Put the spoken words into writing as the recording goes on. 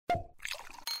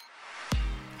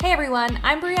Hey everyone,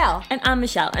 I'm Brielle. And I'm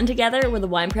Michelle, and together we're the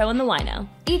Wine Pro and the Wino.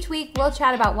 Each week we'll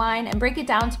chat about wine and break it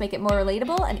down to make it more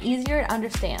relatable and easier to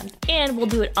understand. And we'll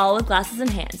do it all with glasses in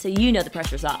hand, so you know the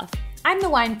pressure's off. I'm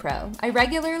the Wine Pro. I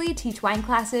regularly teach wine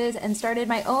classes and started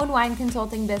my own wine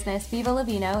consulting business, Viva La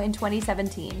Vino, in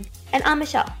 2017. And I'm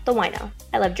Michelle, the Wino.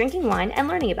 I love drinking wine and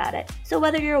learning about it. So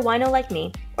whether you're a wino like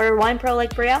me or a wine pro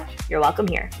like Brielle, you're welcome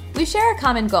here. We share a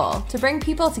common goal, to bring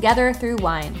people together through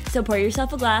wine. So pour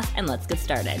yourself a glass and let's get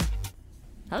started.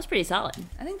 That was pretty solid.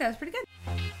 I think that was pretty good.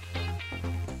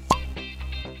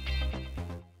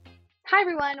 Hi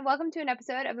everyone, welcome to an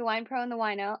episode of the Wine Pro and the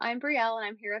Wino. I'm Brielle and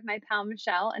I'm here with my pal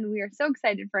Michelle, and we are so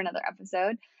excited for another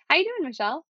episode. How you doing,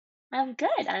 Michelle? I'm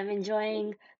good. I'm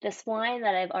enjoying this wine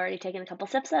that I've already taken a couple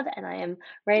sips of, and I am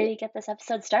ready to get this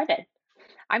episode started.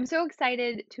 I'm so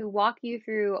excited to walk you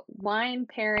through wine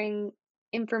pairing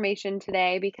information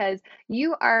today because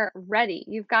you are ready.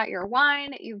 You've got your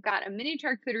wine, you've got a mini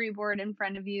charcuterie board in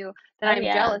front of you that I'm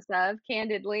jealous of,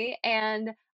 candidly, and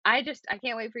I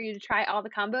can't wait for you to try all the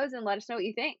combos and let us know what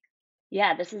you think.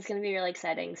 Yeah, this is going to be really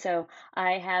exciting. So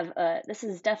I have, this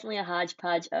is definitely a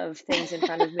hodgepodge of things in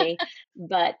front of me,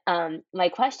 but my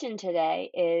question today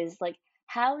is like,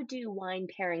 how do wine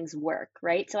pairings work,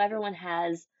 right? So everyone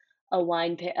has a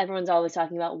everyone's always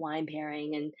talking about wine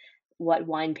pairing and what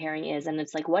wine pairing is, and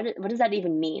it's like, what does that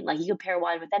even mean? Like you could pair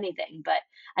wine with anything, but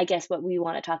I guess what we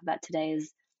want to talk about today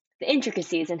is the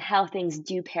intricacies and how things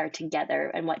do pair together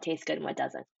and what tastes good and what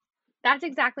doesn't. That's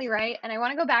exactly right. And I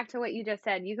want to go back to what you just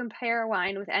said. You can pair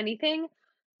wine with anything.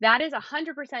 That is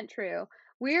 100% true.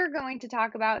 We're going to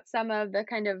talk about some of the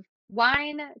kind of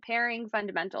wine pairing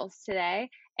fundamentals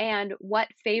today and what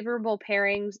favorable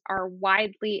pairings are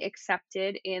widely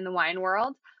accepted in the wine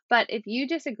world. But if you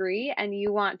disagree and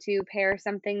you want to pair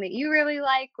something that you really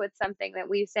like with something that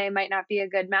we say might not be a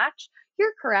good match,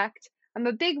 you're correct. I'm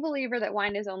a big believer that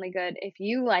wine is only good if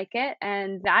you like it,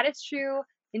 and that is true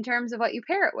in terms of what you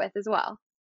pair it with as well.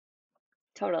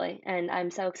 Totally. And I'm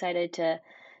so excited to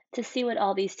see what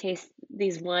all these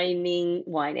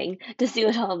whining, to see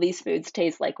what all these foods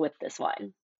taste like with this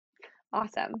wine.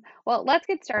 Awesome. Well, let's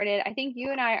get started. I think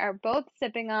you and I are both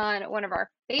sipping on one of our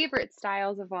favorite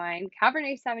styles of wine,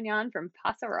 Cabernet Sauvignon from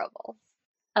Paso Robles.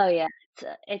 Oh yeah,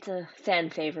 it's a fan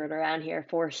favorite around here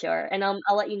for sure. And I'll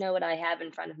let you know what I have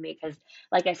in front of me because,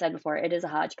 like I said before, it is a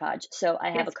hodgepodge. So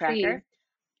I have Yes, a please. cracker.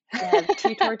 I have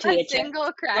two tortilla A chips.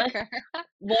 single cracker.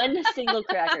 One single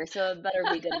cracker, so it better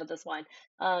be good with this wine.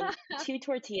 Two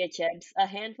tortilla chips, a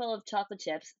handful of chocolate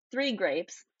chips, three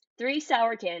grapes, three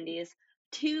sour candies,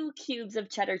 two cubes of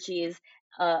cheddar cheese,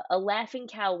 a Laughing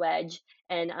Cow wedge,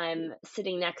 and I'm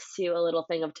sitting next to a little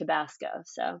thing of Tabasco.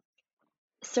 So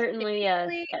certainly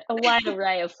Basically, a wide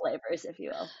array of flavors, if you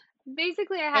will,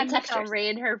 basically, I and had Michelle textures.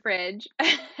 raid her fridge,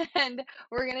 and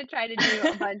we're going to try to do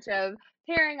a bunch of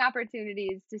pairing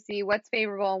opportunities to see what's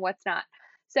favorable and what's not.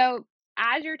 So,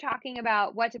 as you're talking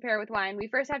about what to pair with wine, we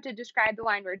first have to describe the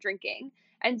wine we're drinking.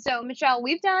 And so, Michelle,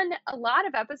 we've done a lot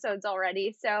of episodes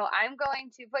already, so I'm going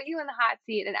to put you in the hot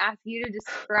seat and ask you to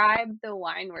describe the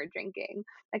wine we're drinking.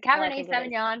 The Well, I Cabernet think it is.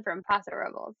 Sauvignon from Paso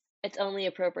Robles. It's only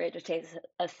appropriate to take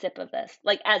a sip of this,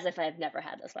 like as if I've never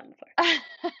had this one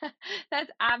before.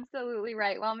 That's absolutely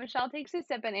right. While Michelle takes a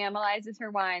sip and analyzes her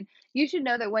wine, you should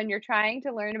know that when you're trying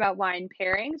to learn about wine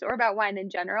pairings or about wine in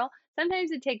general,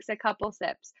 sometimes it takes a couple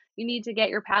sips. You need to get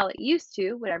your palate used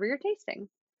to whatever you're tasting.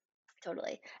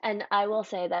 Totally. And I will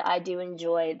say that I do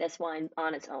enjoy this wine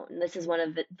on its own. This is one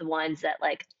of the wines that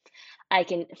like I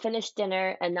can finish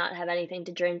dinner and not have anything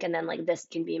to drink, and then like this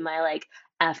can be my like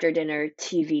after dinner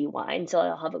TV wine. So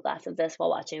I'll have a glass of this while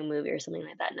watching a movie or something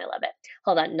like that, and I love it.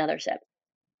 Hold on, another sip.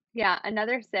 Yeah,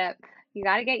 another sip. You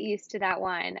got to get used to that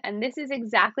wine. And this is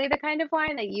exactly the kind of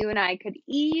wine that you and I could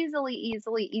easily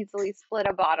split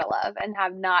a bottle of and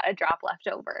have not a drop left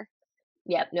over.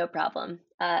 Yep, no problem.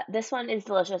 This one is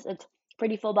delicious. It's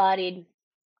pretty full bodied.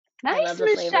 I love Nice, the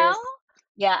flavors. Michelle.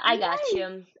 Yeah, I got Nice.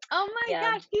 you. Oh my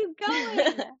Yeah. gosh, keep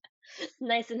going.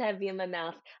 Nice and heavy in my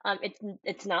mouth.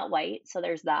 It's not white, so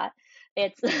there's that.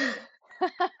 It's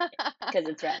because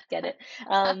it's red. Get it?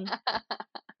 Um,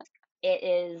 it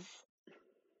is.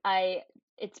 I.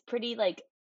 It's pretty like.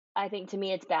 I think to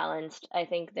me it's balanced. I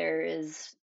think there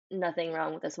is nothing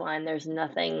wrong with this wine. There's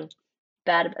nothing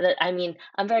bad about it. I mean,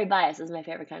 I'm very biased. This is my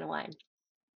favorite kind of wine.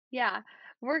 Yeah,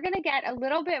 we're gonna get a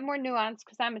little bit more nuanced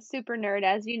because I'm a super nerd,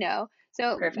 as you know.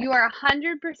 So you Perfect. are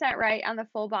 100% right on the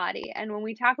full body. And when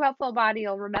we talk about full body,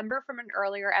 you'll remember from an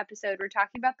earlier episode, we're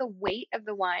talking about the weight of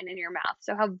the wine in your mouth.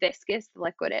 So how viscous the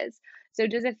liquid is. So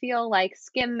does it feel like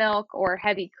skim milk or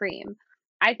heavy cream?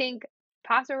 I think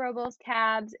Paso Robles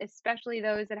tabs, especially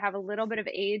those that have a little bit of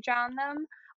age on them,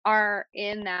 are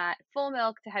in that full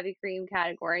milk to heavy cream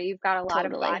category. You've got a lot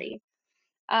of Totally. body.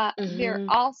 They're Mhm.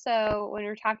 also, when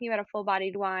you're talking about a full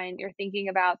bodied wine, you're thinking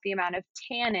about the amount of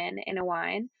tannin in a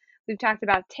wine. We've talked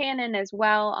about tannin as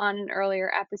well on an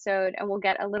earlier episode, and we'll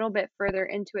get a little bit further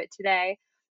into it today.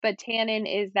 But tannin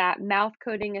is that mouth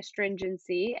coating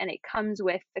astringency, and it comes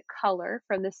with the color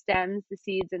from the stems, the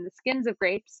seeds, and the skins of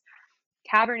grapes.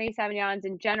 Cabernet Sauvignons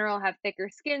in general have thicker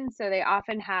skins, so they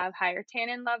often have higher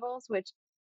tannin levels, which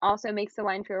also makes the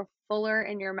wine feel fuller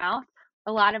in your mouth.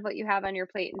 A lot of what you have on your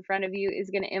plate in front of you is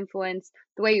going to influence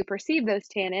the way you perceive those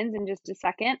tannins in just a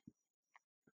second.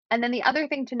 And then the other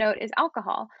thing to note is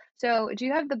alcohol. So, do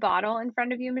you have the bottle in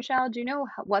front of you, Michelle? Do you know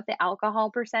what the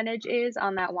alcohol percentage is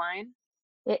on that wine?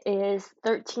 It is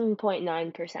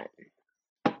 13.9%.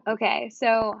 Okay,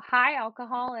 so high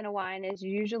alcohol in a wine is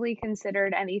usually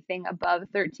considered anything above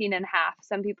 13.5.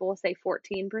 Some people will say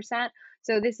 14%.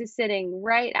 So this is sitting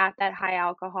right at that high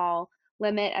alcohol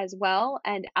limit as well.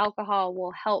 And alcohol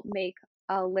will help make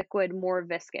a liquid more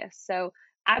viscous. So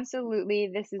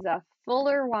absolutely, this is a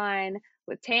fuller wine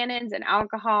with tannins and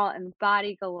alcohol and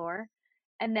body galore.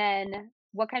 And then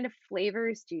what kind of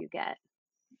flavors do you get?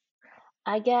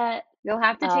 I get, You'll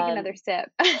have to take another um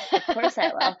sip. of course I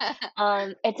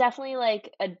will. It's definitely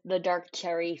like the dark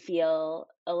cherry feel,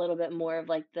 a little bit more of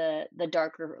like the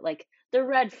darker, like the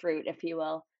red fruit, if you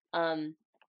will. Um,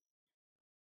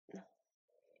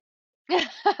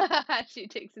 She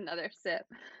takes another sip.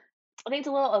 I think it's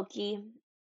a little oaky,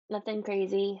 nothing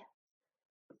crazy.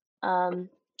 Um,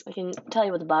 I can tell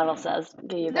you what the bottle says,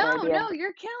 give you a No, better idea. no,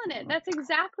 you're killing it. That's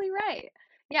exactly right.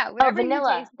 Yeah, Oh, whatever you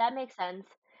vanilla, taste. that makes sense.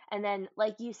 And then,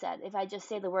 like you said, if I just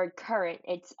say the word currant,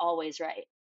 it's always right.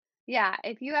 Yeah,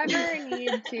 if you ever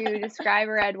need to describe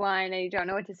a red wine and you don't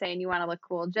know what to say and you want to look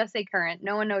cool, just say currant.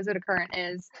 No one knows what a currant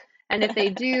is. And if they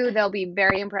do, they'll be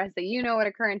very impressed that you know what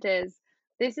a currant is.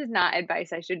 This is not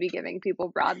advice I should be giving people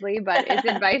broadly, but it's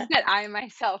advice that I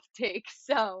myself take.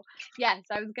 So, yes,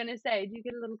 I was going to say, do you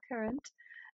get a little currant?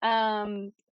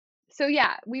 Um, So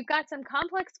yeah, we've got some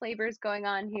complex flavors going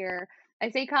on here. I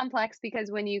say complex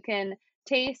because when you can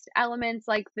taste elements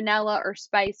like vanilla or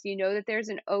spice, you know that there's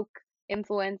an oak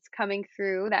influence coming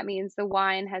through. That means the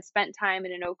wine has spent time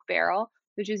in an oak barrel,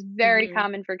 which is very Mhm.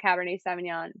 common for Cabernet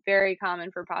Sauvignon, very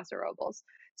common for Paso Robles.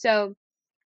 So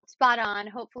spot on.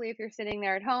 Hopefully, if you're sitting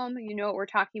there at home, you know what we're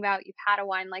talking about. You've had a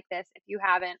wine like this. If you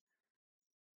haven't,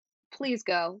 please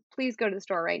go. Please go to the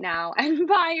store right now and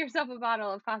buy yourself a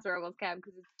bottle of Paso Robles Cab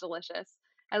because it's delicious,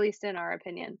 at least in our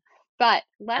opinion. But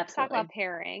let's talk about Absolutely.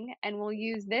 pairing, and we'll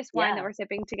use this wine that Yeah. we're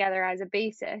sipping together as a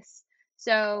basis.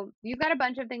 So you've got a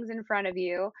bunch of things in front of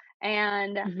you,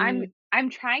 and Mhm. I'm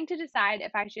trying to decide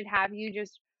if I should have you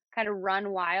just kind of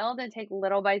run wild and take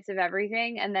little bites of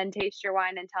everything and then taste your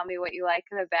wine and tell me what you like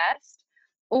the best,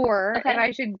 or if Okay.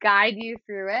 I should guide you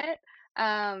through it.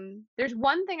 There's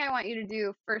one thing I want you to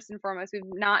do first and foremost. We've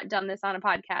not done this on a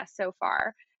podcast so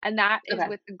far, and that is Okay.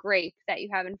 with the grape that you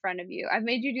have in front of you. I've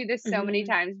made you do this so many Mhm.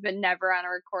 times, but never on a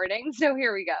recording. So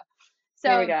here we go.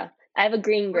 Here we So go. I have a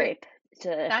green we're grape,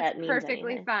 so if that's that means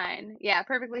perfectly anything. fine. Yeah,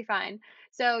 perfectly fine.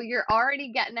 So you're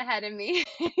already getting ahead of me.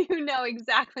 You know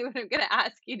exactly what I'm going to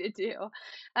ask you to do,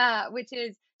 which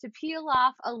is to peel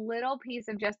off a little piece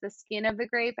of just the skin of the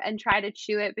grape and try to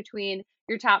chew it between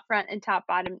your top front and top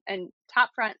bottom and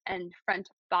top front and front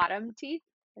bottom teeth.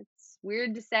 It's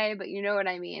weird to say, but you know what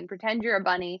I mean. Pretend you're a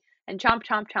bunny and chomp,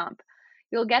 chomp, chomp.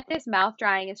 You'll get this mouth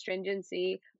drying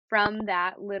astringency from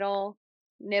that little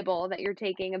nibble that you're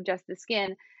taking of just the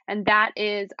skin, and that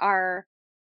is our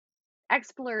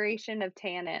exploration of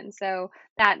tannin. So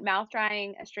that mouth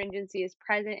drying astringency is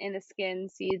present in the skin,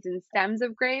 seeds, and stems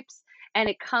of grapes, and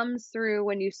it comes through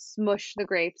when you smush the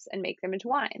grapes and make them into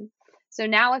wine. So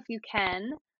now, if you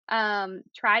can,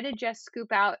 try to just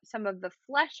scoop out some of the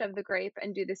flesh of the grape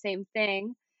and do the same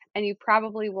thing. And you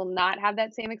probably will not have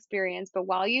that same experience. But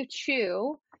while you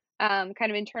chew, kind of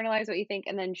internalize what you think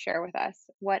and then share with us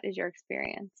what is your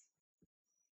experience.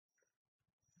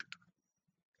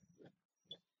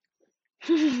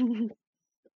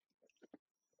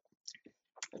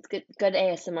 It's good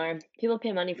ASMR. People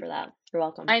pay money for that. You're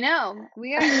welcome. I know.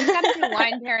 We've gotta do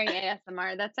wine pairing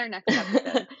ASMR. That's our next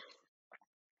episode.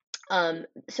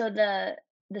 So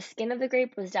the skin of the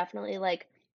grape was definitely like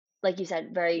you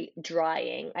said, very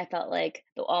drying. I felt like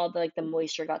the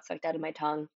moisture got sucked out of my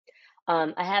tongue.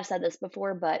 I have said this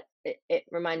before, but it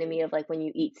reminded me of like when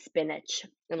you eat spinach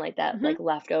and like that Mhm, like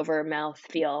leftover mouth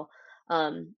feel,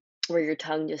 where your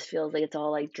tongue just feels like it's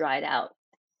all like dried out.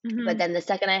 But mhm. then the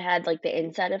second I had like the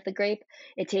inside of the grape,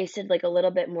 it tasted like a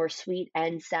little bit more sweet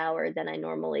and sour than I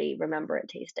normally remember it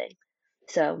tasting.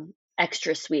 So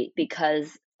extra sweet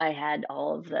because I had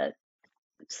all of the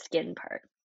skin part.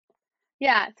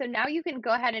 Yeah, so now you can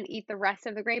go ahead and eat the rest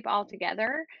of the grape all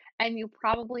together, and you'll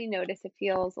probably notice it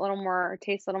feels a little more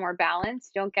tastes a little more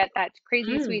balanced. You don't get that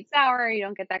crazy Mm, sweet sour, you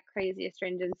don't get that crazy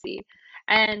astringency.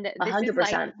 And this is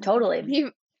like 100%, totally.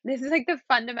 the this is like the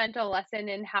fundamental lesson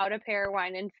in how to pair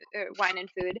wine and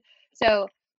food. So,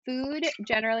 food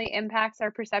generally impacts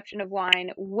our perception of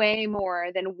wine way more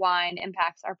than wine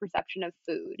impacts our perception of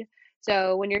food.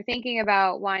 So, when you're thinking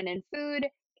about wine and food,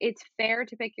 it's fair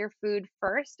to pick your food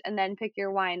first and then pick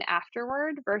your wine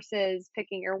afterward versus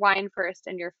picking your wine first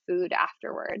and your food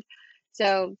afterward.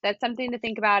 So that's something to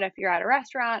think about if you're at a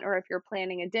restaurant or if you're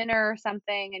planning a dinner or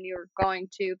something and you're going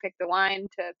to pick the wine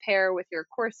to pair with your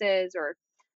courses, or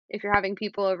if you're having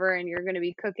people over and you're going to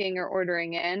be cooking or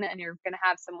ordering in and you're going to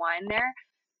have some wine there,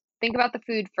 think about the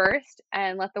food first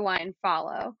and let the wine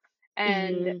follow.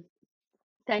 And Mhm.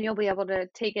 then you'll be able to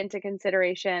take into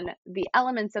consideration the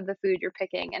elements of the food you're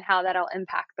picking and how that'll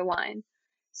impact the wine.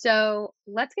 So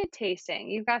let's get tasting.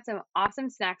 You've got some awesome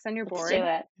snacks on your Let's do board.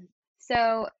 it.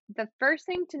 So the first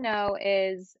thing to know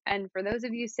is, and for those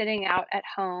of you sitting out at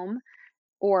home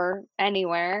or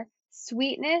anywhere,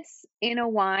 sweetness in a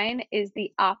wine is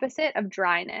the opposite of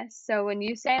dryness. So when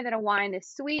you say that a wine is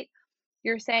sweet,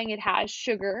 you're saying it has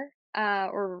sugar,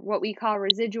 or what we call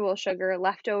residual sugar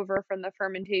left over from the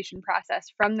fermentation process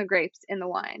from the grapes in the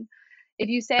wine. If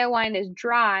you say a wine is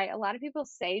dry, a lot of people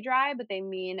say dry, but they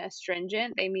mean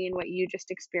astringent. They mean what you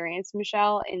just experienced,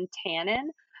 Michelle, in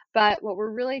tannin. But what we're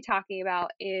really talking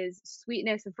about is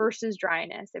sweetness versus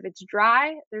dryness. If it's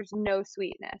dry, there's no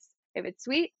sweetness. If it's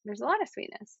sweet, there's a lot of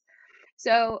sweetness.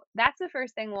 So that's the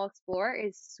first thing we'll explore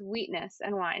is sweetness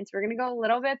and wine. So we're going to go a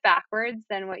little bit backwards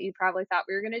than what you probably thought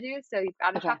we were going to do. So you've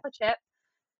got a Okay. chocolate chip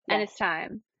and it's Yes.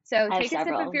 time. So I have take a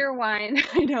sip of several. your wine.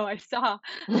 I know I saw.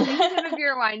 Take a sip of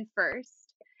your wine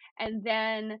first and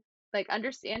then like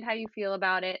understand how you feel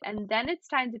about it. And then it's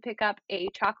time to pick up a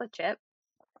chocolate chip.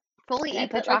 Fully Can I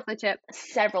eat the put, like, chocolate chip.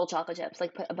 several chocolate chips?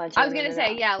 Like, put a bunch I of was them going in to a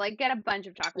say, row? yeah, like get a bunch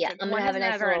of chocolate Yeah, chips. I'm gonna One have is a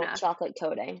nice never little enough. chocolate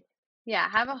coating. Yeah,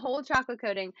 have a whole chocolate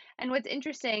coating. And what's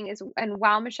interesting is, and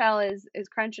while Michelle is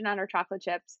crunching on her chocolate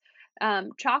chips,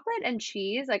 chocolate and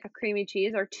cheese, like a creamy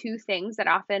cheese, are two things that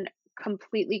often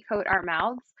completely coat our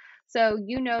mouths. So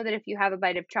you know that if you have a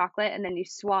bite of chocolate and then you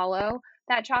swallow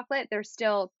that chocolate, there's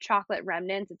still chocolate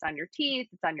remnants. It's on your teeth,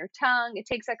 it's on your tongue. It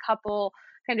takes a couple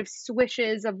kind of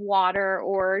swishes of water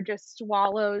or just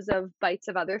swallows of bites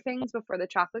of other things before the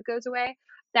chocolate goes away.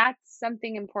 That's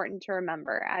something important to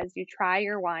remember as you try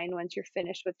your wine once you're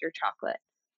finished with your chocolate.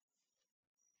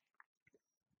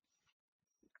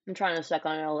 I'm trying to suck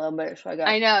on it a little bit so I get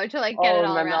I know, to like get all it in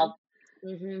all my around. mouth.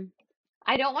 Mhm.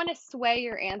 I don't want to sway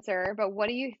your answer, but what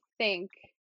do you think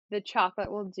the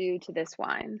chocolate will do to this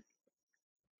wine?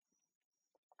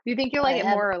 Do you think you'll I like it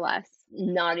have more or less?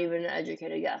 not even an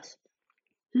educated guess.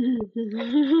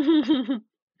 And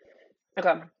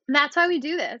Okay. that's why we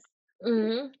do this.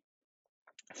 Mhm.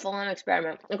 Full on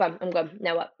experiment. Okay, I'm good.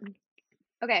 Now what?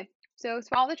 Okay, so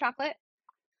swallow the chocolate.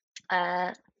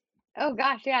 Uh, Oh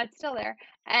gosh, yeah, it's still there.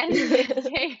 And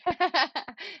take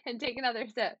and take another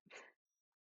sip.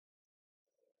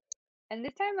 And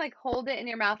this time, like hold it in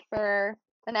your mouth for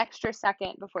an extra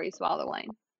second before you swallow the wine.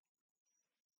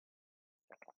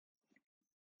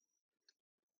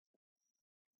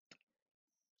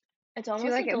 it's Do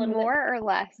you almost like like a it little bit more or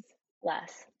less?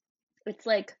 less. It's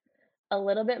like a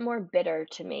little bit more bitter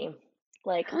to me.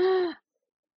 Like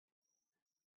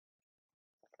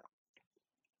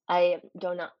I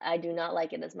do not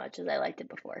like it as much as I liked it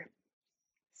before.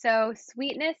 So,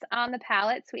 sweetness on the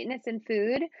palate, sweetness in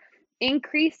food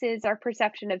increases our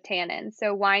perception of tannin.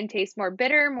 So, wine tastes more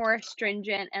bitter, more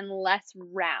astringent, and less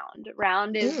round.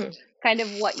 Round is Mm, kind of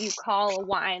what you call a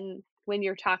wine when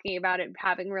you're talking about it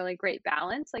having really great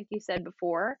balance, like you said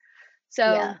before.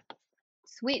 So, yeah.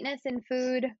 sweetness in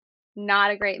food,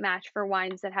 not a great match for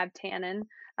wines that have tannin.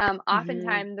 Mhm.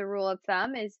 Oftentimes, the rule of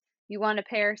thumb is you want to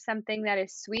pair something that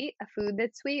is sweet, a food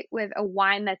that's sweet, with a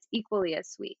wine that's equally as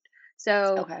sweet.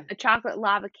 So, Okay. a chocolate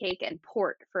lava cake and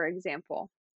port, for example.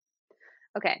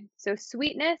 Okay, so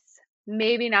sweetness,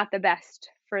 maybe not the best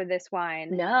for this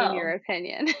wine, in your No.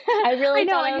 opinion. I I really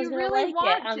know, thought and I was you gonna really like it.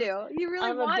 want to. You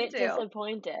really I'm a want bit to.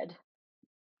 disappointed.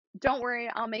 Don't worry,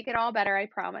 I'll make it all better, I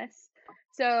promise.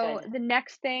 So, Good. the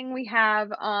next thing we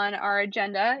have on our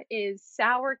agenda is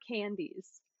sour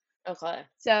candies. Okay.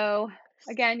 So,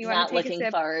 again, you want to Not take a looking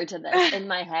sip. forward to this. In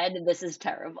my head, this is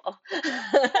terrible.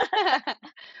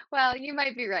 Well, you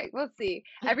might be right. We'll see.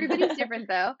 Everybody's different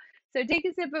though. So, take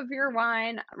a sip of your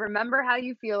wine, remember how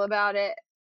you feel about it,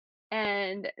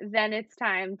 and then it's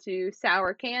time to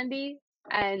sour candy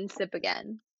and sip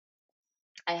again.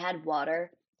 I had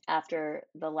water after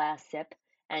the last sip,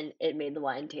 and it made the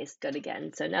wine taste good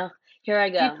again. So now here I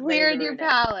You go, ready to cleared your ruin it.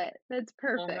 palate. That's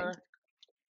Uh-huh. perfect.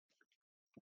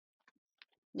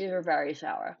 These are very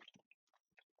sour.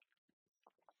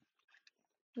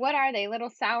 What are they? Little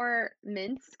sour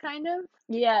mints, kind of?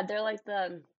 Yeah, they're like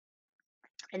the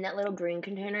in that little green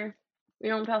container. You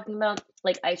know what I'm talking about?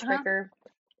 Like Uh-huh. icebreaker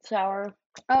sour.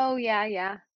 Oh, yeah,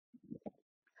 yeah.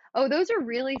 Oh, those are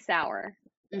really sour.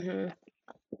 Mhm.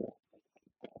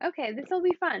 Okay, this'll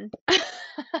be fun.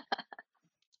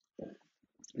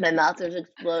 My mouth is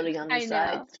exploding on the I know.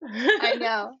 sides. I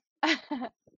know.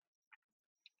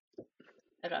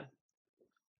 Okay,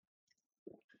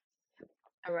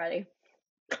 I'm ready.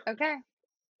 Okay.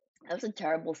 That was a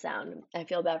terrible sound. I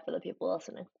feel bad for the people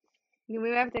listening.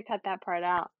 We have to cut that part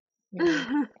out.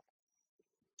 Mhm.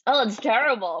 Oh, it's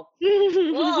terrible.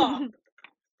 Oh,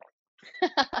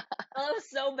 oh, that was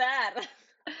so bad.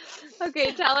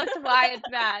 Okay, tell us why it's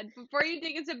bad. Before you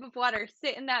take a sip of water,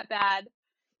 sit in that bad.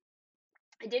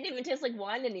 It didn't even taste like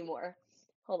wine anymore.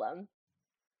 Hold on.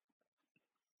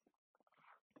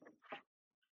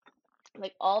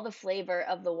 Like all the flavor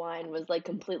of the wine was like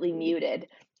completely muted,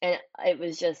 and it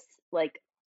was just like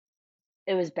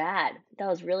it was bad. That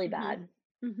was really Mhm. bad.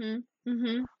 Mhm.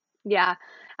 Mhm. Yeah.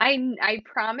 I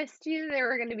promised you there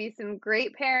were gonna be some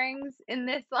great pairings in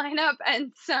this lineup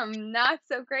and some not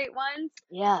so great ones.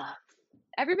 Yeah.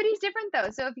 Everybody's different though.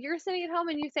 So if you're sitting at home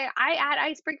and you say, "I add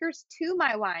icebreakers to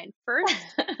my wine," first,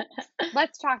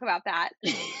 let's talk about that.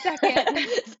 Second,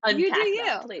 you do Unpack you.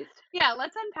 that, please. Yeah,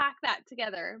 let's unpack that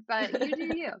together, but you do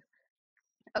you.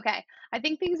 Okay. I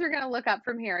think things are gonna look up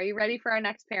from here. Are you ready for our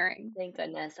next pairing? Thank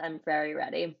goodness. I'm very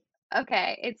ready.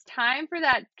 Okay, it's time for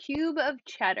that cube of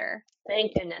cheddar.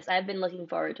 Thank goodness. I've been looking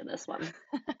forward to this one.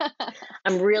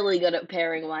 I'm really good at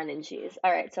pairing wine and cheese.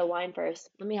 All right, so wine first.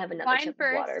 Let me have another Wine sip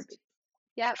of water. first.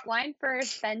 Yep, wine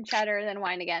first, then cheddar, then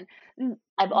wine again.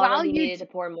 I've While already you needed to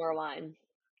pour more wine.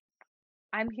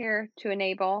 I'm here to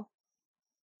enable.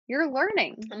 You're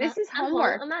learning. This is I'm home.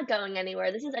 homework. I'm not going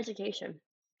anywhere. This is education.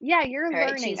 Yeah, you're All right,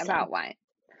 learning cheese time. about wine.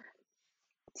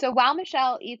 So while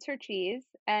Michelle eats her cheese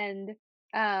and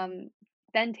um,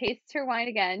 then tastes her wine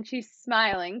again, she's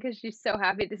smiling because she's so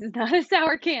happy this is not a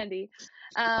sour candy.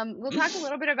 We'll talk a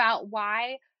little bit about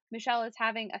why Michelle is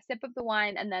having a sip of the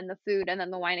wine and then the food and then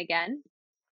the wine again.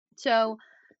 So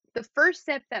the first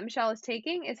sip that Michelle is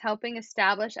taking is helping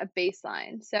establish a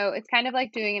baseline. So it's kind of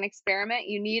like doing an experiment.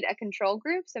 You need a control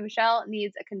group. So Michelle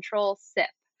needs a control sip.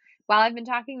 While I've been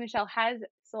talking, Michelle has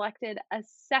selected a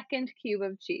second cube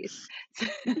of cheese.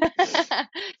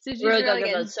 So she's Really gotta really get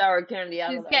that getting sour candy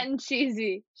out she's of there. getting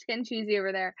cheesy. She's getting cheesy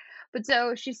over there. But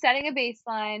so she's setting a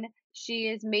baseline. She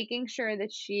is making sure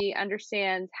that she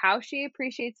understands how she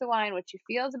appreciates the wine, what she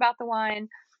feels about the wine,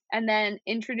 and then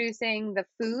introducing the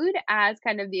food as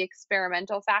kind of the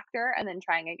experimental factor and then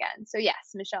trying again. So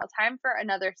yes, Michelle, time for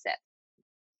another sip.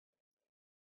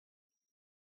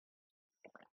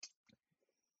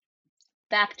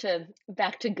 Back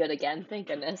to good again. Thank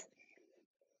goodness.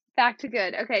 Back to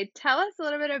good. Okay, tell us a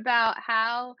little bit about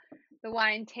how the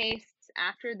wine tastes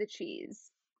after the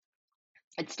cheese.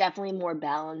 It's definitely more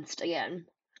balanced again.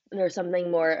 There's something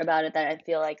more about it that I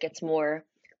feel like it's more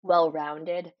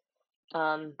well-rounded.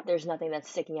 There's nothing that's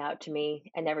sticking out to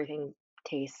me, and everything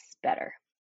tastes better.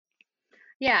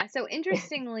 Yeah, so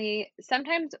interestingly,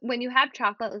 sometimes when you have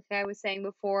chocolate, like I was saying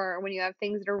before, or when you have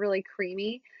things that are really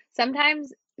creamy,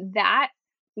 sometimes that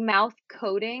mouth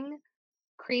coating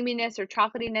creaminess or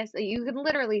chocolatiness, like, you can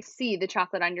literally see the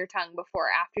chocolate on your tongue before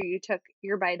after you took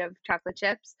your bite of chocolate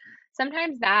chips.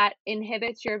 Sometimes that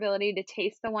inhibits your ability to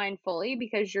taste the wine fully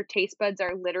because your taste buds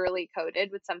are literally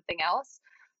coated with something else.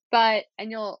 But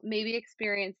and you'll maybe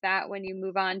experience that when you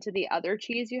move on to the other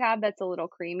cheese you have that's a little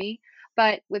creamy.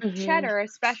 But with Mhm. cheddar,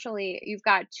 especially, you've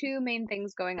got two main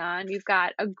things going on. You've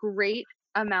got a great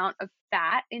amount of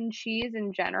fat in cheese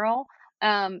in general.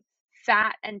 Um,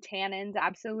 Fat and tannins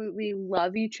absolutely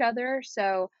love each other.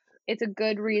 So it's a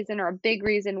good reason or a big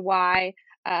reason why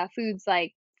foods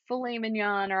like filet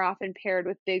mignon are often paired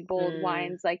with big, bold Mm,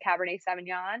 wines like Cabernet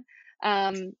Sauvignon.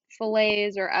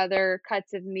 Fillets or other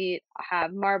cuts of meat have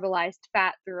marbleized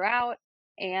fat throughout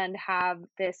and have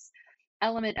this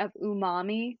element of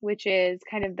umami, which is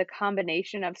kind of the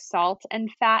combination of salt and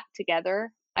fat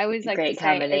together. I always like to great say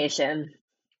combination.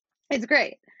 it's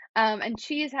great. And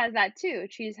cheese has that too.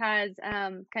 Cheese has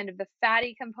kind of the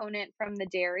fatty component from the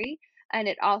dairy, and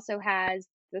it also has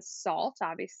the salt,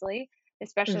 obviously,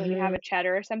 especially when you have Mhm. a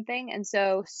cheddar or something. And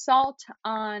so, salt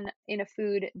on in a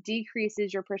food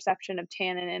decreases your perception of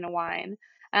tannin in a wine,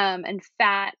 and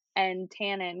fat and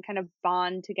tannin kind of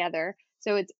bond together.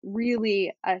 So it's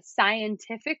really a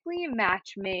scientifically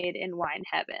match made in wine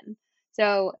heaven.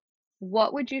 So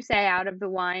what would you say out of the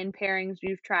wine pairings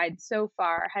you've tried so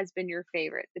far has been your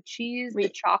favorite? The cheese, the We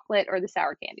chocolate, or the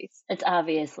sour candies? It's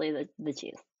obviously the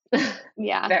cheese.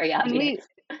 Yeah. Very And obvious.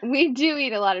 we do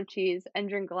eat a lot of cheese and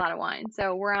drink a lot of wine,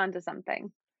 so we're on to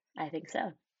something. I think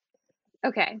so.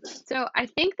 Okay. So I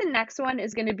think the next one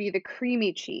is going to be the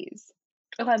creamy cheese.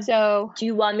 Okay. So Do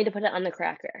you want me to put it on the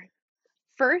cracker?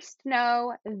 first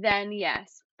no, then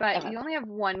yes. But Okay. you only have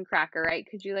one cracker, right?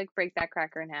 Could you like break that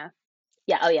cracker in half?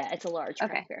 Yeah, oh yeah, it's a large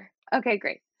Okay. cracker. Okay,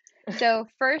 great. So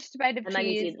first bite of I might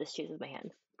need to cheese, eat this cheese with my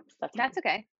hands. That's that's fine.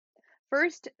 okay.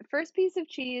 First piece of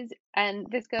cheese, and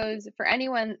this goes for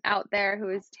anyone out there who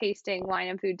is tasting wine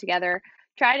and food together,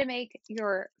 try to make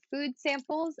your food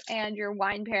samples and your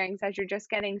wine pairings as you're just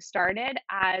getting started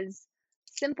as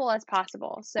simple as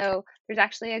possible. So there's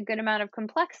actually a good amount of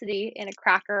complexity in a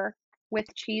cracker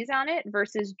with cheese on it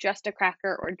versus just a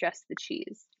cracker or just the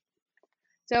cheese.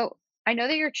 So I know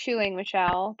that you're chewing,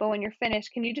 Michelle, but when you're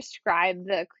finished, can you describe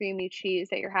the creamy cheese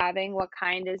that you're having? What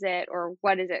kind is it, or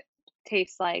what does it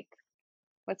taste like?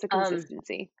 What's the Um,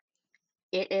 consistency?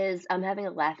 I'm having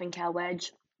a Laughing Cow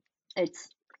wedge. It's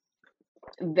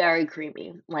very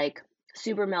creamy, like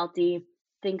super melty.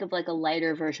 Think of like a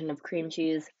lighter version of cream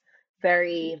cheese.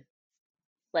 Very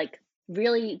like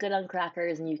really good on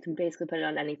crackers, and you can basically put it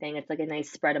on anything. It's like a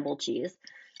nice spreadable cheese.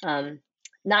 Um,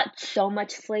 Not so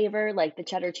much flavor. Like the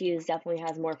cheddar cheese definitely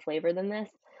has more flavor than this,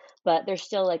 but there's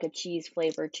still like a cheese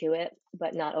flavor to it,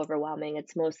 but not overwhelming.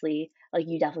 It's mostly like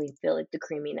you definitely feel like the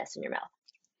creaminess in your mouth.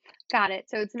 Got it.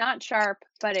 So it's not sharp,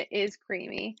 but it is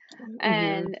creamy. Hmm.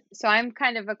 And so I'm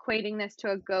kind of equating this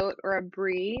to a goat or a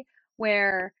brie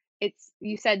where it's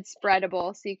you said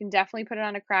spreadable, so you can definitely put it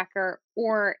on a cracker.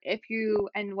 Or if you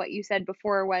and what you said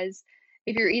before was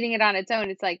if you're eating it on its own,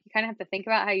 it's like you kind of have to think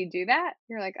about how you do that.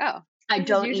 You're like, oh, I this is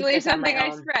don't eat usually this on my something I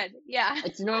own. spread. Yeah.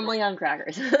 It's normally on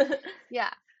crackers. Yeah.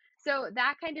 So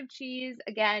that kind of cheese,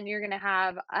 again, you're going to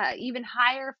have even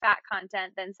higher fat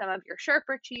content than some of your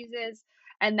sharper cheeses,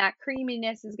 and that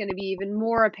creaminess is going to be even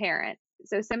more apparent.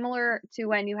 So similar to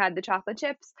when you had the chocolate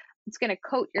chips, it's going to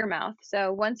coat your mouth.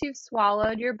 So once you've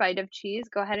swallowed your bite of cheese,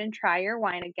 go ahead and try your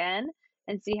wine again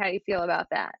and see how you feel about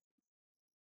that.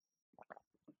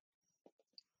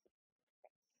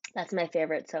 That's my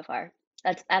favorite so far.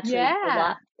 That's actually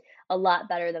Yeah. a lot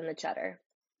better than the cheddar.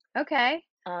 Okay.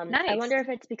 I Nice. wonder if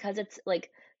it's because it's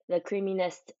like the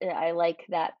creaminess, I like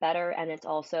that better, and it's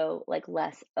also like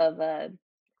less of a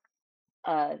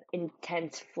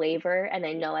intense flavor. And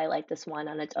I know I like this one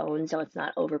on its own, so it's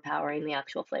not overpowering the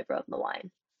actual flavor of the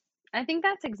wine. I think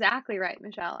that's exactly right,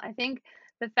 Michelle. I think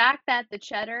the fact that the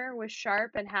cheddar was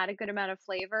sharp and had a good amount of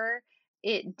flavor,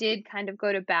 it did kind of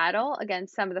go to battle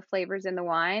against some of the flavors in the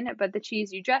wine. But the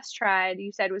cheese you just tried,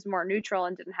 you said was more neutral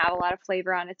and didn't have a lot of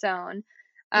flavor on its own,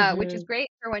 which is Hmm. great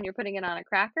for when you're putting it on a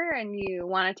cracker and you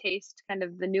want to taste kind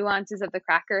of the nuances of the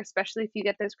cracker, especially if you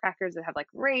get those crackers that have like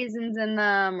raisins in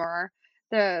them or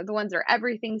the ones that are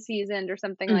everything seasoned or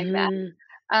something like that.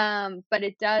 Hmm. But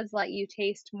it does let you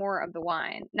taste more of the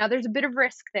wine. Now, there's a bit of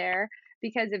risk there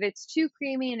because if it's too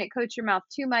creamy and it coats your mouth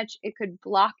too much, it could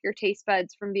block your taste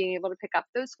buds from being able to pick up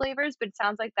those flavors. But it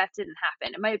sounds like that didn't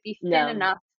happen. It might be thin No.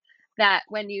 enough that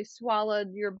when you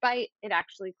swallowed your bite, it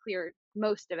actually cleared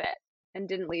most of it and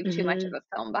didn't leave too much of Hmm. a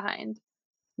film behind.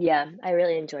 Yeah, I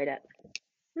really enjoyed it.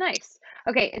 Nice.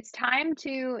 Okay, it's time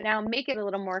to now make it a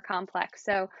little more complex.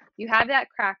 So you have that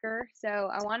cracker. So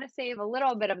I want to save a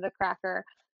little bit of the cracker,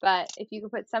 but if you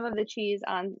could put some of the cheese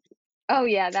on. Oh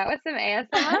yeah, that was some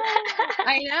ASMR.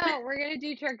 I know. We're gonna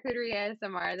do charcuterie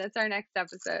ASMR. That's our next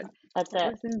episode. That's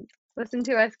it. Listen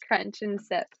to us crunch and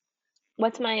sip.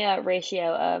 What's my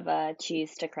ratio of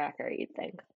cheese to cracker, you'd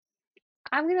think?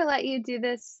 I'm gonna let you do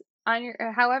this on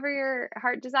your however your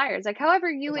heart desires, like however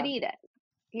you would Okay. eat it,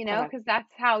 Okay. because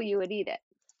that's how you would eat it.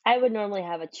 I would normally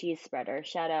have a cheese spreader.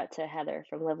 Shout out to Heather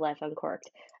from Live Life Uncorked.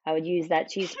 I would use that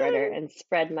cheese spreader and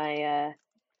spread my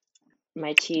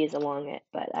cheese along it,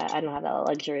 but I don't have that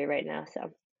luxury right now,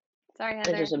 so Sorry, it's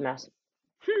Heather. just a mess.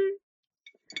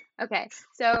 Okay,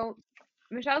 so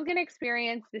Michelle's gonna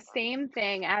experience the same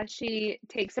thing as she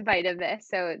takes a bite of this.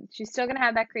 So she's still gonna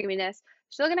have that creaminess.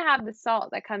 Still gonna have the salt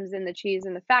that comes in the cheese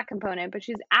and the fat component, but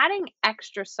she's adding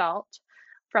extra salt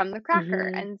from the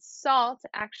cracker. Mhm. And salt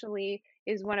actually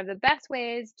is one of the best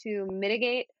ways to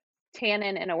mitigate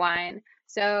tannin in a wine.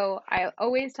 So I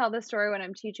always tell this story when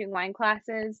I'm teaching wine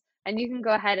classes, and you can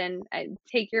go ahead and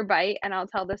take your bite, and I'll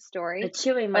tell this The story.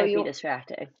 chewing But might be you,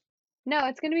 distracting. no,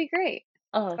 it's gonna be great.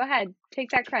 Oh, Go ahead,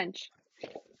 take that crunch.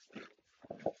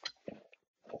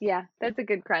 Yeah, that's a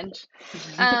good crunch.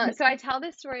 So I tell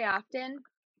this story often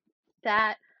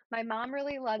that my mom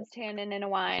really loves tannin in a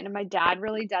wine and my dad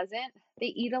really doesn't. They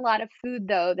eat a lot of food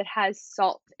though that has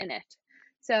salt in it.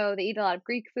 So they eat a lot of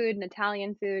Greek food and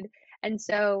Italian food. And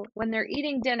so when they're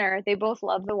eating dinner, they both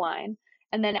love the wine.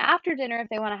 And then after dinner, if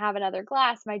they want to have another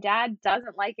glass, my dad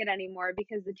doesn't like it anymore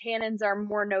because the tannins are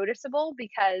more noticeable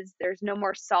because there's no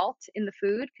more salt in the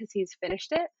food because he's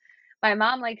finished it. My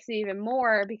mom likes it even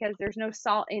more because there's no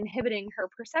salt inhibiting her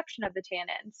perception of the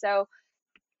tannin. So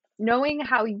knowing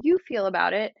how you feel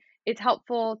about it, it's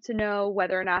helpful to know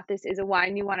whether or not this is a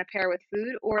wine you want to pair with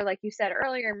food, or like you said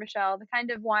earlier, Michelle, the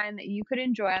kind of wine that you could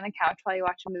enjoy on the couch while you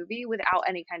watch a movie without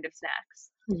any kind of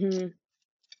snacks. Hmm.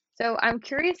 So I'm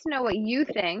curious to know what you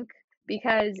think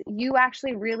because you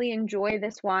actually really enjoy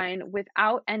this wine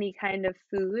without any kind of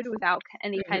food, without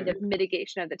any kind of Hmm.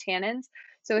 mitigation of the tannins.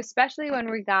 So especially when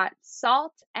we got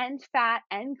salt and fat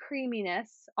and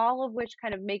creaminess, all of which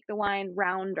kind of make the wine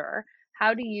rounder.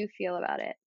 How do you feel about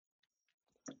it?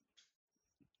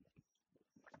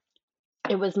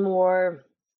 It was more,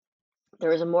 there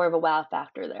was a more of a wow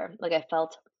factor there. Like I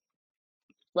felt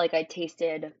like I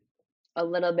tasted a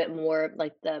little bit more,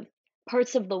 like the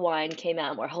parts of the wine came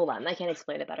out more. Hold on, I can't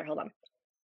explain it better. Hold on.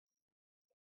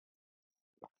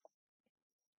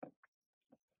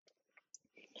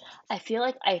 I feel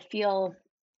like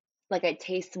I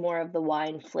taste more of the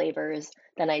wine flavors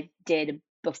than I did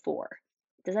before.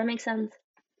 Does that make sense?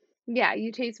 Yeah,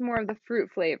 you taste more of the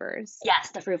fruit flavors.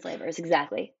 Yes, the fruit flavors,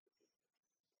 exactly.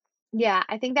 Yeah,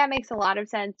 I think that makes a lot of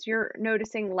sense. You're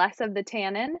noticing less of the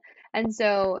tannin, and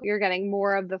so you're getting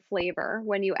more of the flavor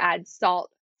when you add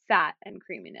salt, fat, and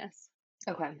creaminess.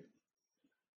 Okay.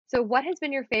 So what has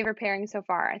been your favorite pairing so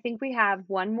far? I think we have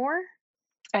one more.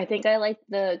 I think I like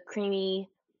the creamy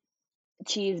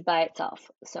cheese by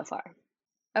itself so far,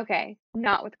 Okay,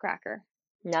 not with cracker.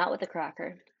 not with the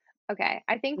cracker. Okay,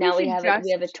 I think we Now should we have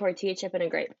a just tortilla chip and a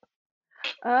grape,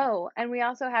 Oh, and we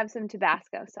also have some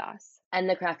Tabasco sauce. and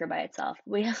the cracker by itself.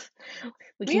 We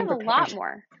We came have a lot prepared.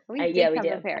 more. We Yeah, did we come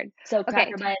do. prepared. So Okay,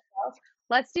 cracker by itself.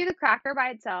 let's do the cracker by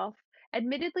itself.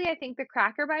 Admittedly, I think the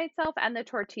cracker by itself and the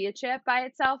tortilla chip by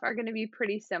itself are going to be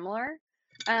pretty similar.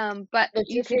 But The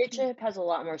you should. tortilla chip has a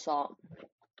lot more salt.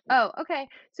 Oh, okay.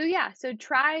 So yeah, so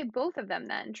try both of them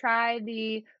then. Try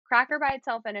the cracker by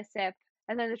itself and a sip,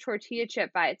 and then the tortilla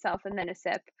chip by itself and then a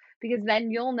sip, because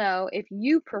then you'll know if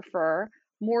you prefer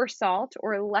more salt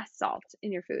or less salt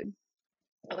in your food.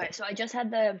 Okay, so I just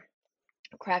had the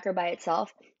cracker by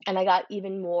itself, and I got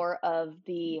even more of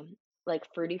the like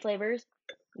fruity flavors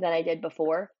than I did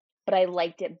before, but I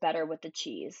liked it better with the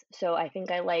cheese. So I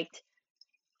think I'm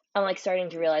like starting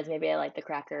to realize maybe I like the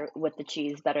cracker with the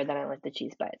cheese better than I like the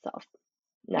cheese by itself.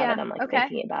 Now that Yeah, I'm like okay.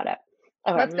 thinking about it.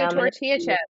 Okay, Let's go now I'm gonna tortilla do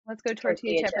chip. Let's go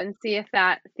tortilla tortilla chip chip. and see if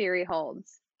that theory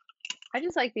holds. I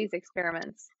just like these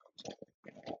experiments.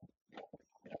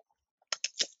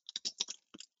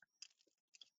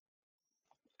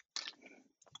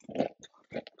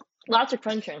 Lots of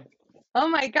crunching. Oh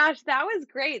my gosh, that was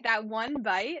great. That one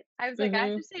bite. I was like, I have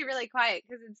Mm-hmm. to stay really quiet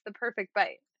because it's the perfect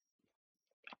bite.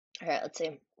 All right, let's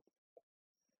see.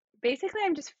 Basically,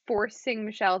 I'm just forcing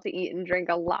Michelle to eat and drink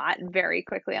a lot very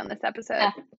quickly on this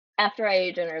episode. After I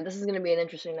eat dinner, this is gonna be an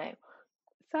interesting night.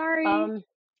 Sorry. Um,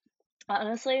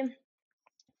 honestly,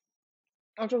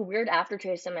 there's a weird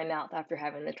aftertaste in my mouth after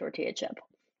having the tortilla chip.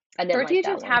 I didn't like Tortilla that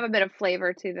chips one. have a bit of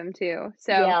flavor to them too.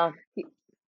 So, Yeah. y-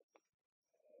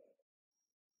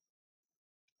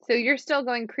 so you're still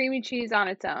going creamy cheese on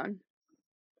its own.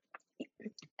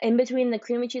 In between the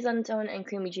creamy cheese on its own and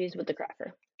creamy cheese with the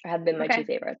cracker have been my two Okay.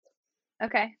 favorites.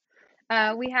 Okay.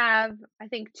 We have, I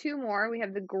think, two more. We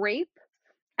have the grape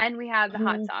and we have the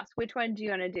hot Hmm. sauce. Which one do you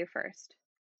want to do first?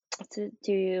 To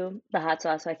do the hot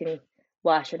sauce so I can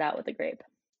wash it out with the grape.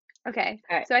 Okay.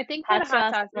 All right. So I think for the Hot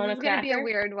hot sauce sauce, this on a is going to be a cracker.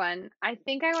 weird one. I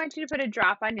think I want you to put a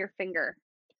drop on your finger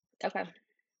Okay.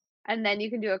 and then you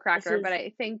can do a This cracker, but is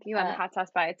I think you want the uh hot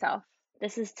sauce by itself.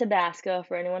 this is Tabasco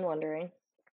for anyone wondering.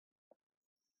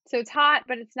 So it's hot,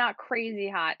 but it's not crazy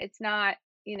hot. It's not,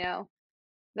 you know,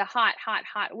 the hot, hot,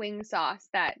 hot wing sauce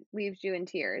that leaves you in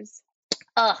tears.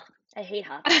 Ugh, I hate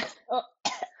hot sauce. Oh,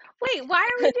 Wait, why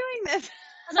are we doing this?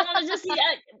 because I want to just see.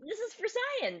 This is for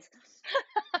science.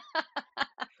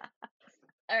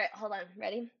 All right, hold on.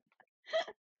 Ready?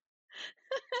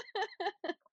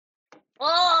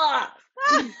 Oh!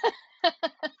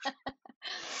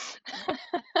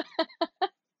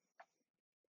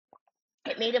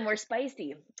 It made it more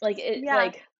spicy. Like it, Yeah.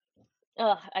 like,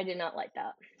 ugh, I did not like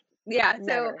that. Yeah, so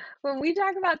Never. when we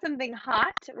talk about something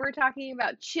hot, we're talking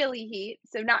about chili heat,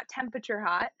 so not temperature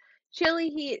hot. Chili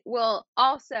heat will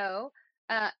also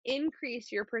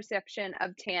increase your perception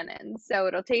of tannins. So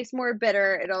it'll taste more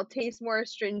bitter, it'll taste more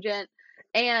astringent,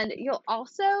 and you'll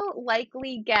also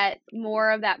likely get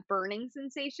more of that burning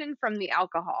sensation from the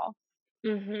alcohol.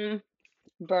 Mhm.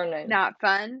 Burning. Not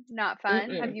fun, not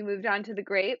fun. Have Mm-mm. you moved on to the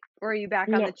grape, or are you back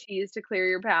on the No. cheese to clear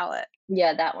your palate?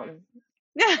 Yeah, that one.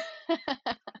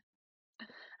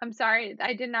 I'm sorry,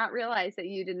 I did not realize that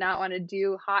you did not wanna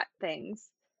do hot things.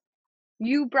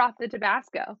 You brought the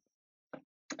Tabasco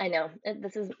I know.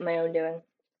 This is my own doing.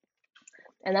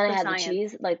 And then I for had the science.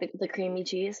 cheese, like the creamy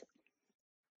cheese.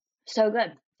 So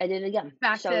good. I did it again.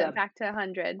 So good. Back to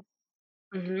 100.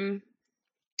 Mhm.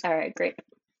 All right, great.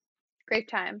 Grape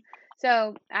time.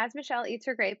 So, as Michelle eats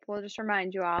her grape, we'll just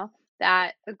remind you all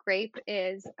that a grape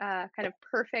is a kind of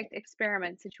perfect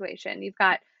experiment situation. You've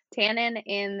got tannin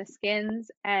in the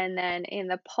skins, and then in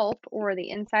the pulp or the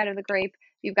inside of the grape,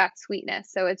 you've got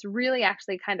sweetness. So, it's really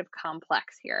actually kind of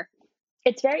complex here.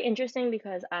 It's very interesting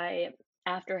because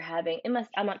after having I'm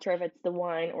not sure if it's the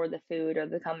wine or the food or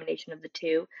the combination of the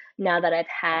two, now that I've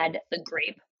had the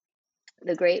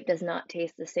grape does not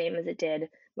taste the same as it did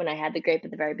when I had the grape at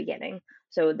the very beginning.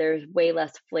 So there's way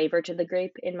less flavor to the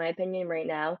grape, in my opinion, right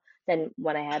now than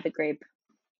when I had the grape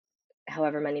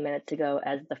however many minutes ago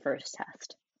as the first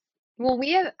test. Well,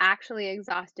 we have actually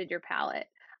exhausted your palate.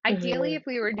 Ideally, Mhm. if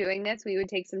we were doing this, we would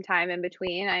take some time in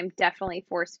between. I'm definitely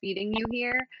force feeding you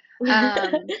here.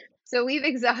 So we've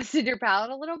exhausted your palate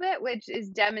a little bit, which is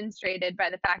demonstrated by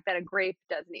the fact that a grape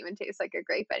doesn't even taste like a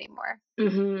grape anymore.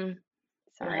 Mhm.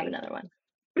 I'm gonna have Sorry. another one.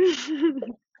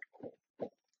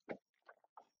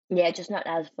 Yeah, it's just not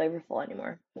as flavorful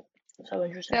anymore. So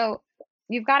interesting. So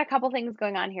you've got a couple things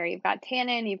going on here. You've got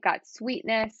tannin, you've got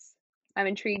sweetness. I'm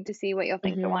intrigued to see what you'll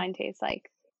think the Mhm. wine tastes like.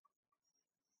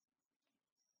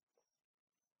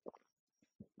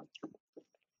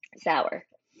 Sour.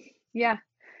 Yeah,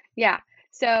 yeah.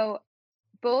 So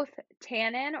both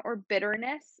tannin or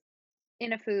bitterness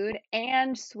in a food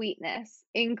and sweetness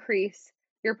increase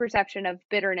your perception of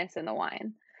bitterness in the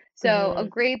wine. So a Mhm.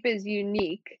 grape is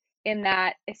unique in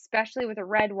that, especially with a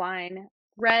red wine,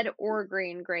 red or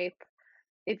green grape,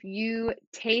 if you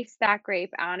taste that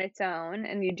grape on its own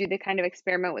and you do the kind of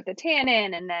experiment with the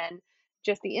tannin and then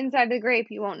just the inside of the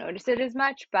grape, you won't notice it as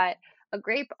much. But a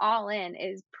grape all in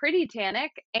is pretty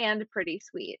tannic and pretty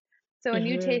sweet. So when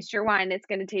you Mhm. taste your wine, it's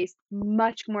going to taste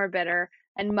much more bitter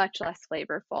and much less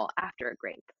flavorful after a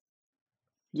grape.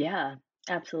 Yeah,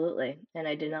 absolutely. And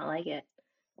I did not like it.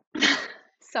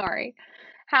 Sorry.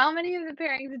 How many of the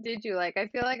pairings did you like? I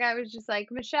feel like I was just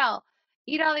like, Michelle,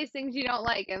 eat all these things you don't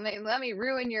like and let me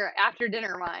ruin your after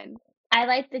dinner wine. I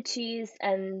like the cheese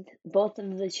and both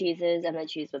of the cheeses and the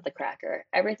cheese with the cracker.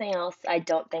 Everything else I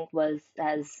don't think was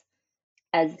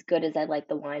as good as I like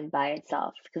the wine by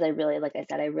itself because I really, like I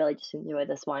said, I really just enjoy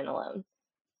this wine alone.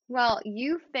 Well,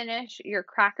 you finish your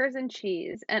crackers and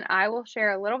cheese, and I will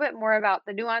share a little bit more about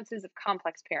the nuances of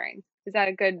complex pairing. Is that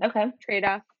a good Okay,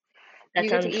 trade-off? that You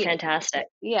get to sounds eat, fantastic.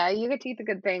 yeah, you get to eat the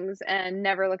good things and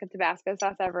never look at Tabasco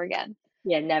sauce ever again.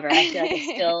 Yeah, never. I feel like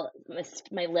it's still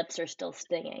my lips are still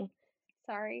stinging.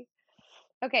 Sorry.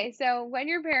 Okay, so when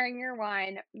you're pairing your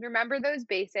wine, remember those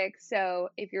basics. So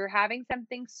if you're having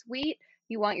something sweet,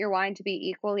 you want your wine to be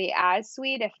equally as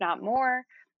sweet, if not more.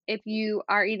 If you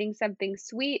are eating something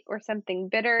sweet or something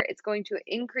bitter, it's going to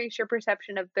increase your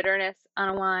perception of bitterness on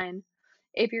a wine.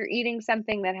 If you're eating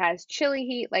something that has chili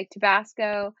heat, like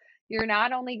Tabasco, you're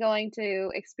not only going to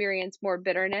experience more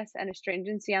bitterness and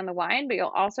astringency on the wine, but you'll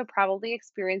also probably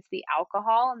experience the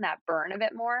alcohol and that burn a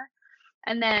bit more.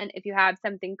 And then if you have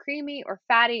something creamy or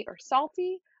fatty or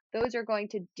salty, those are going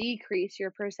to decrease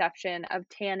your perception of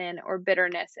tannin or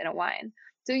bitterness in a wine.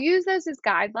 So use those as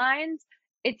guidelines.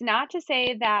 It's not to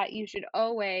say that you should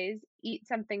always eat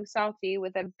something salty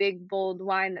with a big, bold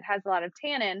wine that has a lot of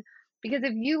tannin, because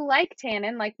if you like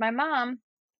tannin, like my mom,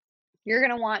 you're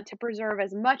going to want to preserve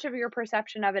as much of your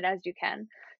perception of it as you can.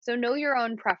 So know your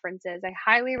own preferences. I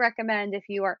highly recommend, if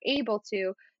you are able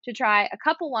to try a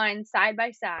couple wines side by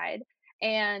side,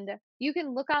 and you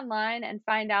can look online and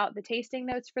find out the tasting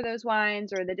notes for those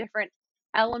wines or the different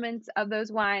elements of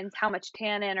those wines, how much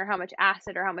tannin or how much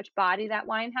acid or how much body that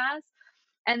wine has.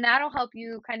 And that'll help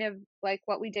you kind of, like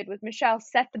what we did with Michelle,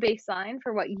 set the baseline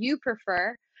for what you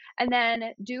prefer, and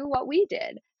then do what we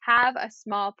did. Have a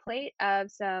small plate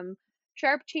of some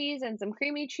sharp cheese and some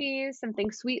creamy cheese,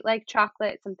 something sweet like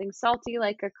chocolate, something salty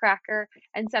like a cracker,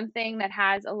 and something that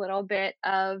has a little bit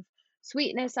of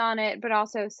sweetness on it, but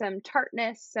also some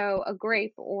tartness. So, a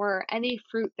grape or any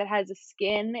fruit that has a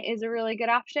skin is a really good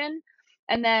option.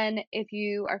 And then if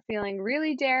you are feeling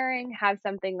really daring, have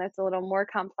something that's a little more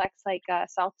complex, like a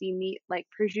salty meat like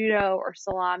prosciutto or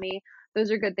salami.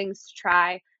 those are good things to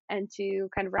try and to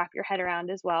kind of wrap your head around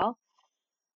as well.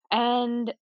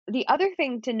 And the other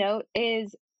thing to note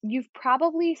is you've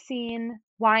probably seen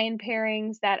wine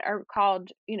pairings that are called,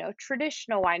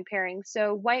 traditional wine pairings.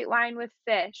 So white wine with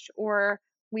fish, or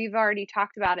we've already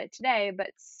talked about it today, but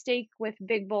steak with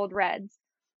big bold reds.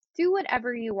 Do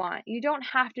whatever you want. You don't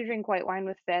have to drink white wine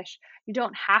with fish. You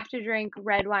don't have to drink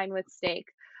red wine with steak.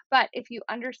 But if you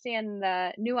understand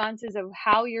the nuances of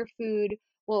how your food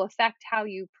will affect how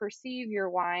you perceive your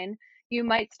wine, you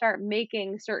might start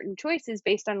making certain choices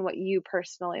based on what you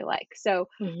personally like. So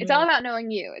it's all Hmm. about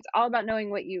knowing you. It's all about knowing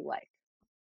what you like.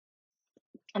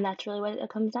 And that's really what it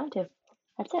comes down to.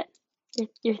 That's it.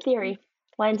 Your Mm, theory.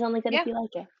 Wine's only good if yeah, you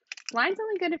like it. wine's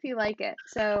only good if you like it.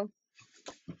 So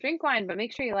drink wine, but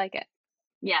make sure you like it.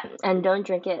 Yeah, and don't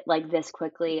drink it like this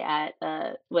quickly at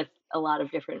with a lot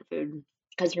of different food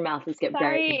because your mouth is get very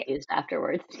Sorry. confused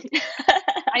afterwards.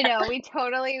 I know we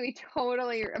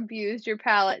totally abused your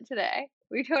palate today.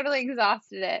 We totally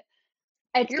exhausted it.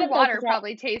 It's Your good though water because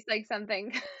probably tastes like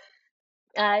something.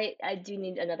 I do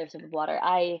need another sip of water.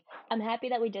 I'm happy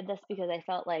that we did this because I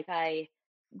felt like I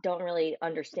don't really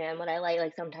understand what I like.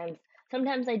 Like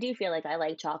sometimes I do feel like I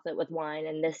like chocolate with wine.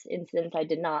 In this instance, I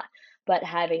did not. But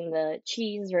having the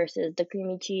cheese versus the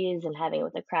creamy cheese and having it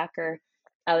with a cracker,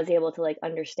 I was able to like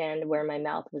understand where my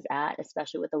mouth was at,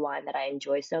 especially with the wine that I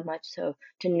enjoy so much. So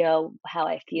to know how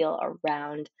I feel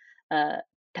around uh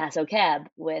Paso Cab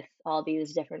with all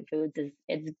these different foods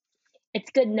is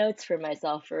it's good notes for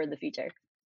myself for the future.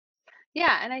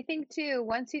 Yeah, and I think too,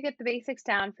 once you get the basics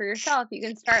down for yourself, you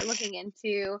can start looking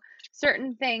into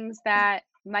certain things that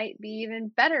might be even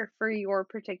better for your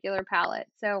particular palate.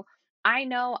 So I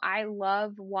know I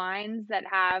love wines that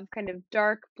have kind of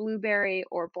dark blueberry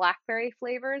or blackberry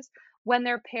flavors when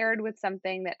they're paired with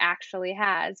something that actually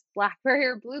has blackberry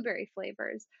or blueberry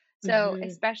flavors. So Hmm.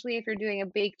 especially if you're doing a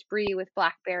baked brie with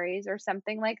blackberries or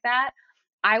something like that,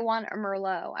 I want a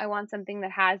Merlot. I want something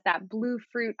that has that blue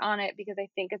fruit on it because I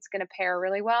think it's gonna pair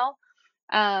really well.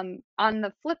 On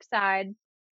the flip side,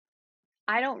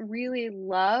 I don't really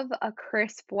love a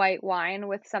crisp white wine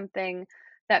with something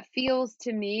that feels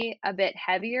to me a bit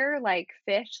heavier, like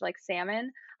fish, like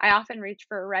salmon. I often reach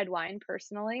for a red wine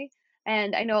personally.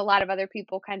 And I know a lot of other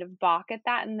people kind of balk at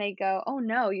that and they go, oh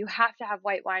no, you have to have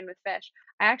white wine with fish.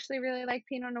 I actually really like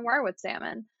Pinot Noir with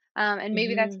salmon. And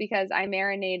maybe that's Hmm. because I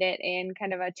marinate it in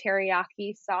kind of a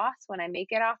teriyaki sauce when I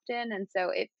make it often. And so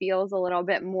it feels a little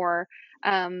bit more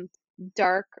um,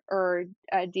 dark or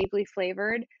deeply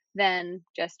flavored than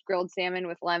just grilled salmon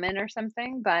with lemon or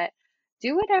something, but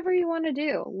do whatever you want to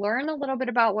do. Learn a little bit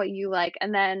about what you like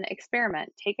and then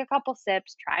experiment. Take a couple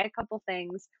sips, try a couple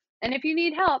things. And if you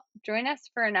need help, join us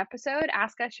for an episode,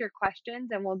 ask us your questions,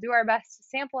 and we'll do our best to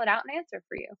sample it out and answer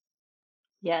for you.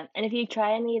 Yeah, and if you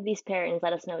try any of these pairings,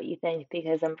 let us know what you think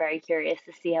because I'm very curious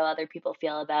to see how other people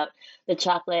feel about the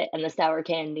chocolate and the sour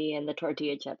candy and the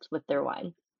tortilla chips with their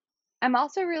wine. I'm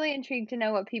also really intrigued to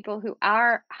know what people who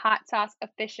are hot sauce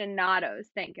aficionados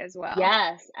think as well.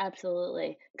 Yes,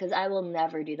 absolutely, because I will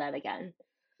never do that again.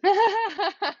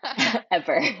 For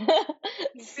Ever.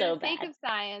 the So sake bad. of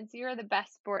science, you're the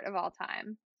best sport of all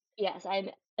time. Yes, I'm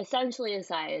essentially a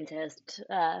scientist,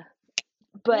 We gotta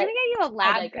but get you a I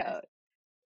lab digress. coat.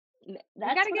 We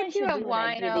That's gotta what I get you should a do when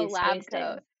I do wino these lab coat.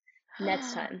 tastings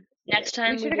next time. Next We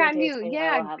time we should have do a gotten you, tasting, I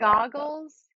yeah, will have a lab coat.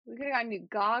 goggles. We could have gotten you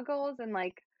goggles and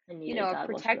like, I needed a goggles for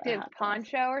that protective hot sauce.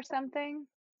 poncho or something,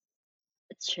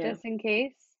 It's true. just in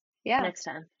case. Yeah, Next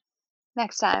time.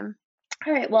 next time.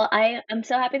 All right. Well, I'm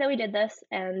so happy that we did this,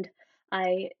 and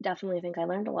I definitely think I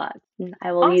learned a lot. And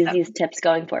I will use these Awesome. tips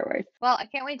going forward. Well, I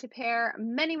can't wait to pair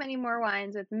many, many more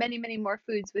wines with many, many more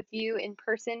foods with you in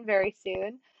person very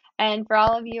soon. And for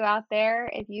all of you out there,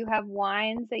 if you have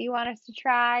wines that you want us to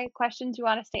try, questions you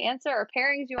want us to answer, or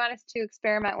pairings you want us to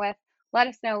experiment with, let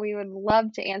us know. We would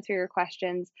love to answer your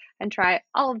questions and try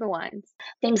all of the wines.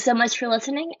 Thanks so much for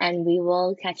listening, and we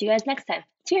will catch you guys next time.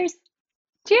 Cheers.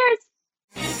 Cheers!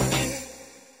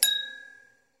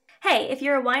 Hey, if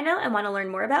you're a wino and want to learn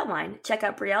more about wine, check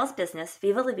out Brielle's business,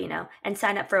 Viva La Vino, and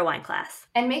sign up for a wine class.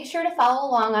 And make sure to follow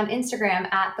along on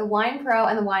Instagram at The Wine Pro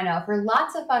and The Wino for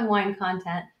lots of fun wine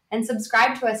content, and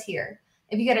subscribe to us here.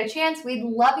 If you get a chance, we'd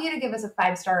love you to give us a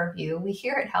 5-star review. We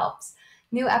hear it helps.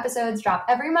 New episodes drop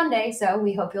every Monday, so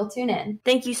we hope you'll tune in.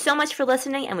 Thank you so much for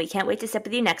listening, and we can't wait to sip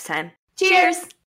with you next time. Cheers!